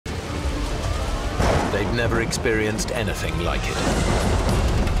They've never experienced anything like it.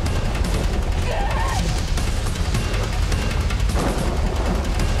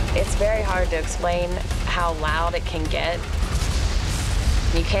 It's very hard to explain how loud it can get.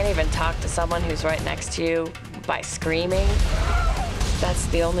 You can't even talk to someone who's right next to you by screaming. That's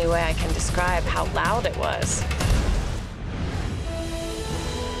the only way I can describe how loud it was.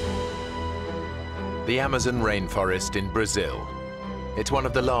 The Amazon rainforest in Brazil. It's one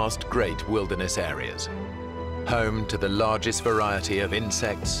of the last great wilderness areas, home to the largest variety of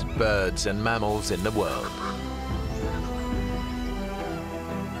insects, birds, and mammals in the world.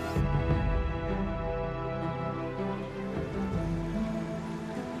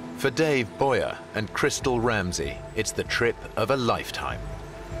 For Dave Boyer and Crystal Ramsey, it's the trip of a lifetime.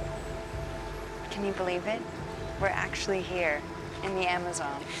 Can you believe it? We're actually here in the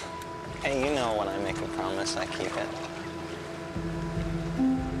Amazon. Hey, you know when I make a promise, I keep it.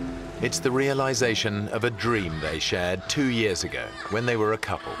 It's the realization of a dream they shared 2 years ago when they were a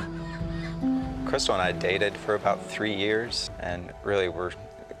couple. Crystal and I dated for about 3 years, and really were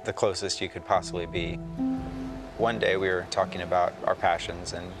the closest you could possibly be. One day we were talking about our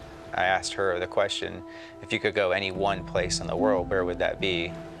passions, and I asked her the question, if you could go any one place in the world, where would that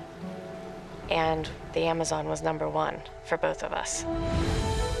be? And the Amazon was #1 for both of us.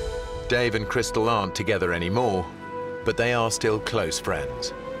 Dave and Crystal aren't together anymore, but they are still close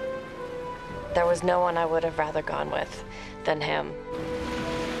friends. There was no one I would have rather gone with than him.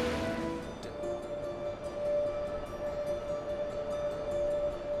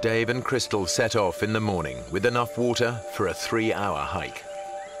 Dave and Crystal set off in the morning with enough water for a 3-hour hike.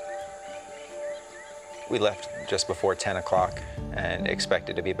 We left just before 10 o'clock and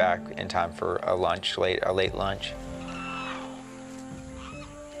expected to be back in time for a late lunch.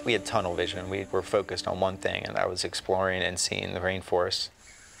 We had tunnel vision. We were focused on one thing, and that was exploring and seeing the rainforest.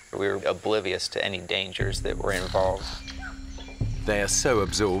 We were oblivious to any dangers that were involved. They are so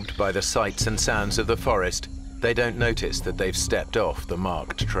absorbed by the sights and sounds of the forest, they don't notice that they've stepped off the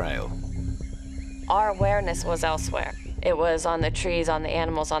marked trail. Our awareness was elsewhere. It was on the trees, on the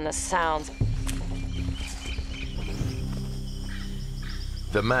animals, on the sounds.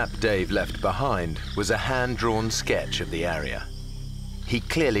 The map Dave left behind was a hand-drawn sketch of the area. He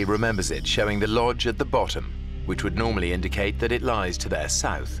clearly remembers it showing the lodge at the bottom, which would normally indicate that it lies to their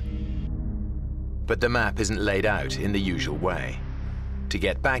south. But the map isn't laid out in the usual way. To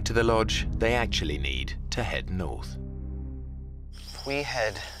get back to the lodge, they actually need to head north. If we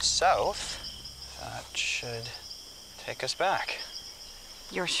head south, that should take us back.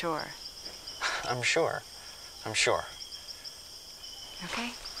 You're sure? I'm sure. I'm sure.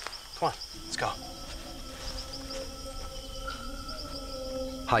 Okay. Come on, let's go.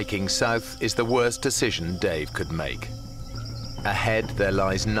 Hiking south is the worst decision Dave could make. Ahead, there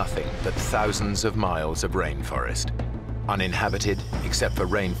lies nothing but thousands of miles of rainforest. Uninhabited, except for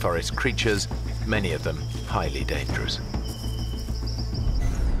rainforest creatures, many of them highly dangerous.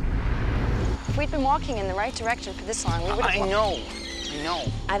 If we'd been walking in the right direction for this long, we would have... I know.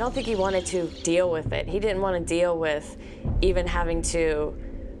 I don't think he wanted to deal with it. He didn't want to deal with even having to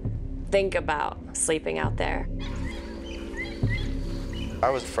think about sleeping out there. I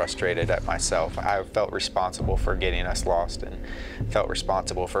was frustrated at myself. I felt responsible for getting us lost and felt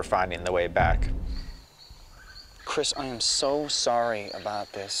responsible for finding the way back. Chris, I am so sorry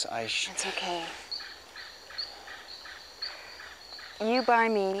about this. It's okay. You buy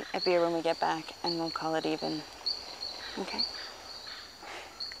me a beer when we get back, and we'll call it even. Okay?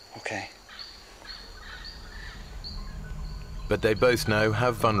 Okay. But they both know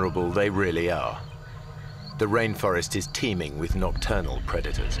how vulnerable they really are. The rainforest is teeming with nocturnal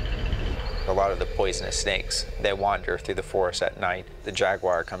predators. A lot of the poisonous snakes, they wander through the forest at night. The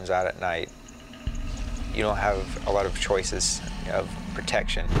jaguar comes out at night. You don't have a lot of choices of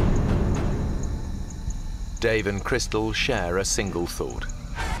protection. Dave and Crystal share a single thought.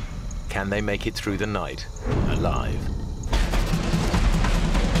 Can they make it through the night alive?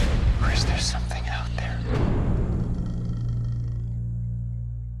 Chris, there's something out there.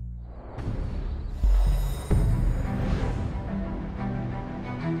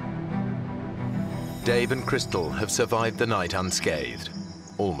 Dave and Crystal have survived the night unscathed.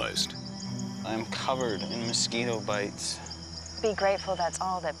 Almost. I'm covered in mosquito bites. Be grateful that's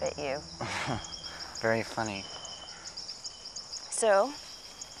all that bit you. Very funny. So,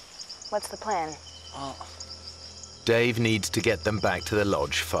 what's the plan? Well, Dave needs to get them back to the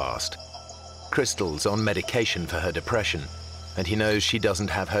lodge fast. Crystal's on medication for her depression, and he knows she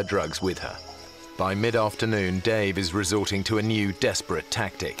doesn't have her drugs with her. By mid-afternoon, Dave is resorting to a new desperate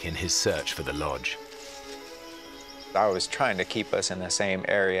tactic in his search for the lodge. I was trying to keep us in the same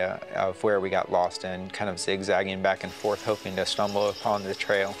area of where we got lost in, kind of zigzagging back and forth, hoping to stumble upon the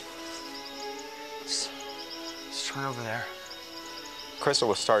trail. Let's try over there. Crystal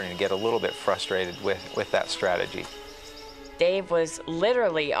was starting to get a little bit frustrated with that strategy. Dave was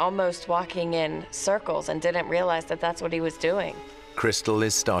literally almost walking in circles and didn't realize that that's what he was doing. Crystal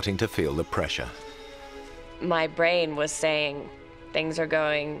is starting to feel the pressure. My brain was saying, things are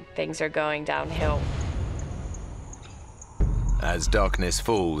going downhill. As darkness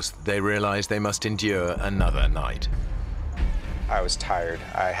falls, they realize they must endure another night. I was tired.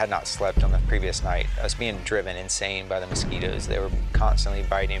 I had not slept on the previous night. I was being driven insane by the mosquitoes. They were constantly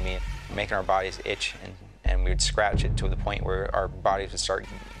biting me, making our bodies itch, and we would scratch it to the point where our bodies would start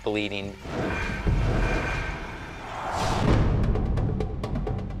bleeding.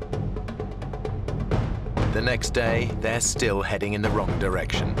 The next day, they're still heading in the wrong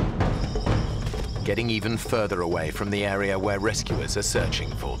direction, getting even further away from the area where rescuers are searching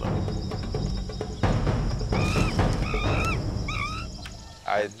for them.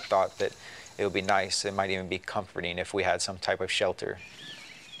 I thought that it would be nice, it might even be comforting if we had some type of shelter.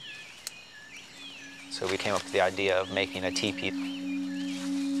 So we came up with the idea of making a teepee.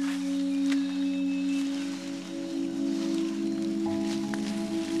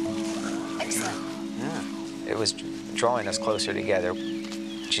 Excellent. Yeah. It was drawing us closer together.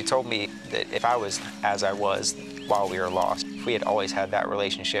 She told me that if I was as I was while we were lost, if we had always had that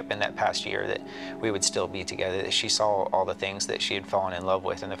relationship in that past year, that we would still be together, that she saw all the things that she had fallen in love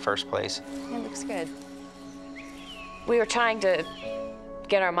with in the first place. It looks good. We were trying to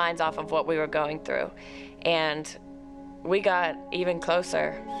get our minds off of what we were going through, and we got even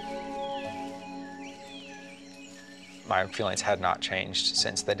closer. My feelings had not changed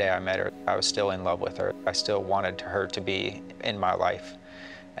since the day I met her. I was still in love with her. I still wanted her to be in my life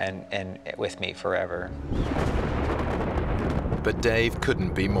and with me forever. But Dave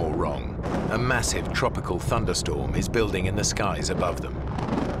couldn't be more wrong. A massive tropical thunderstorm is building in the skies above them,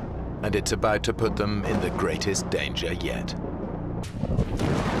 and it's about to put them in the greatest danger yet.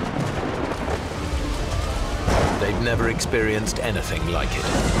 They've never experienced anything like it.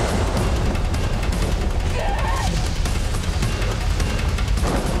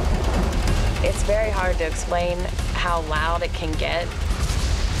 It's very hard to explain how loud it can get.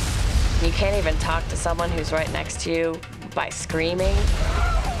 You can't even talk to someone who's right next to you by screaming.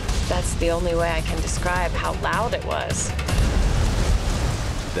 That's the only way I can describe how loud it was.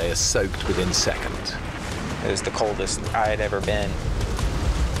 They are soaked within seconds. It was the coldest I had ever been.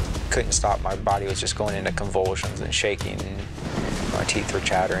 Couldn't stop. My body was just going into convulsions and shaking, and my teeth were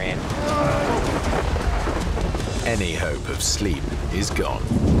chattering. Any hope of sleep is gone.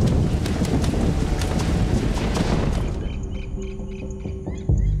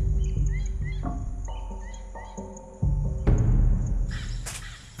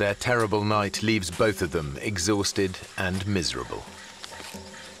 Their terrible night leaves both of them exhausted and miserable.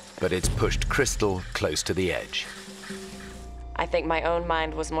 But it's pushed Crystal close to the edge. I think my own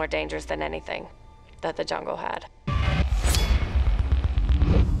mind was more dangerous than anything that the jungle had.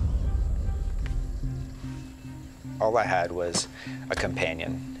 All I had was a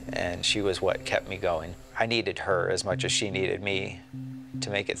companion, and she was what kept me going. I needed her as much as she needed me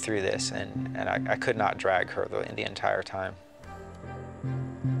to make it through this, and I could not drag her the entire time.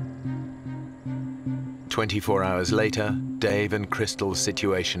 24 hours later, Dave and Crystal's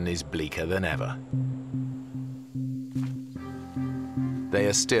situation is bleaker than ever. They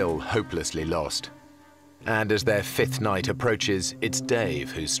are still hopelessly lost. And as their fifth night approaches, it's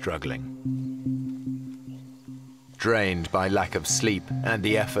Dave who's struggling. Drained by lack of sleep and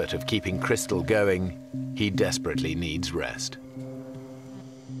the effort of keeping Crystal going, he desperately needs rest.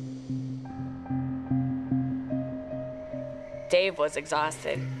 Dave was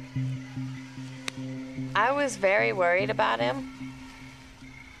exhausted. I was very worried about him,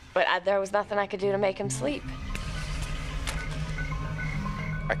 but there was nothing I could do to make him sleep.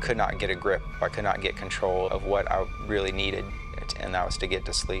 I could not get a grip. I could not get control of what I really needed, and that was to get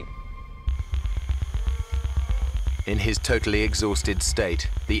to sleep. In his totally exhausted state,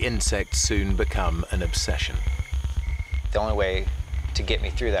 the insects soon become an obsession. The only way to get me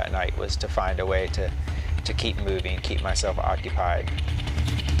through that night was to find a way to keep moving, keep myself occupied.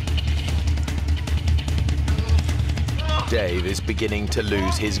 Dave is beginning to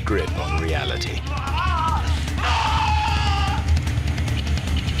lose his grip on reality.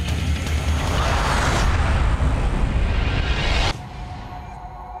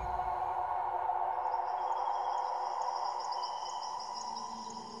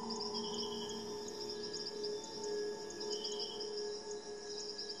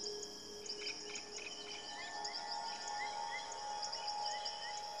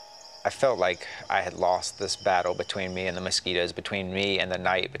 I felt like I had lost this battle between me and the mosquitoes, between me and the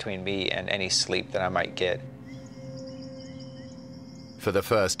night, between me and any sleep that I might get. For the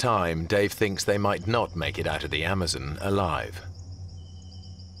first time, Dave thinks they might not make it out of the Amazon alive.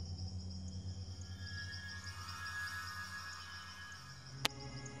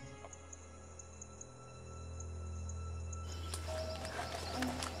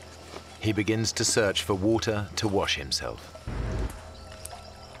 He begins to search for water to wash himself.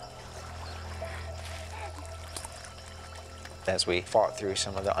 As we fought through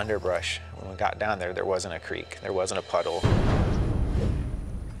some of the underbrush, when we got down there, there wasn't a creek, there wasn't a puddle.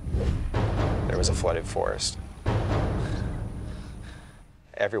 There was a flooded forest.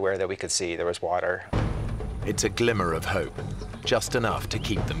 Everywhere that we could see, there was water. It's a glimmer of hope, just enough to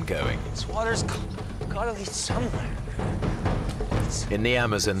keep them going. This water's gotta lead somewhere. In the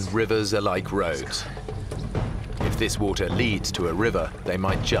Amazon, rivers are like roads. If this water leads to a river, they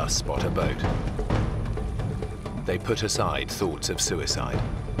might just spot a boat. They put aside thoughts of suicide.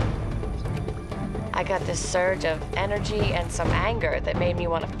 I got this surge of energy and some anger that made me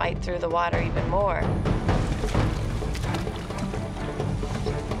want to fight through the water even more.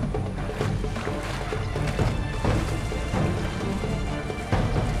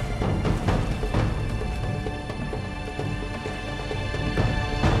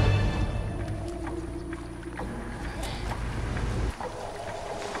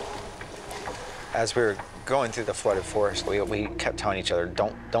 As we were going through the flooded forest, we kept telling each other,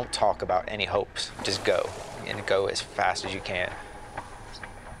 don't talk about any hopes, just go, and go as fast as you can.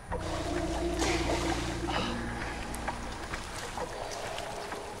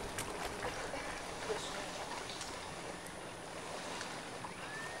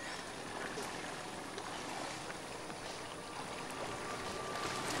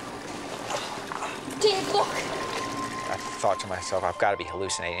 Dave, look! I thought to myself, I've got to be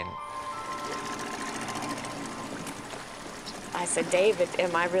hallucinating. I said, David,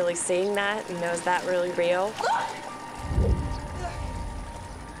 am I really seeing that? You know, is that really real?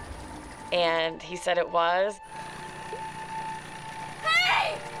 And he said it was.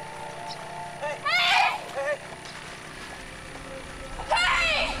 Hey! Hey! Hey!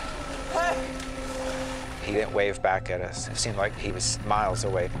 Hey! He didn't wave back at us. It seemed like he was miles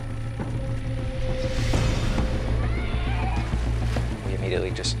away. We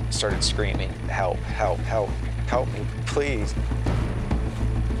immediately just started screaming, help, help, help, help me, please.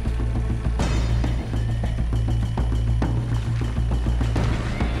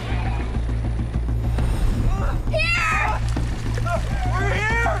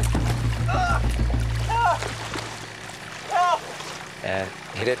 And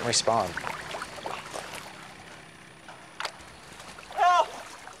he didn't respond. Help!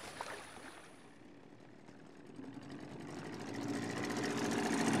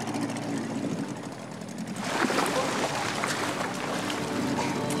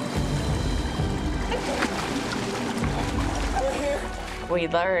 We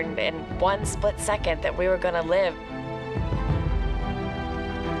learned in one split second that we were going to live.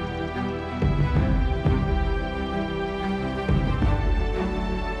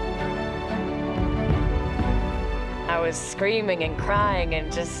 I was screaming and crying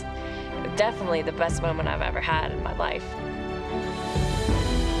and just definitely the best moment I've ever had in my life.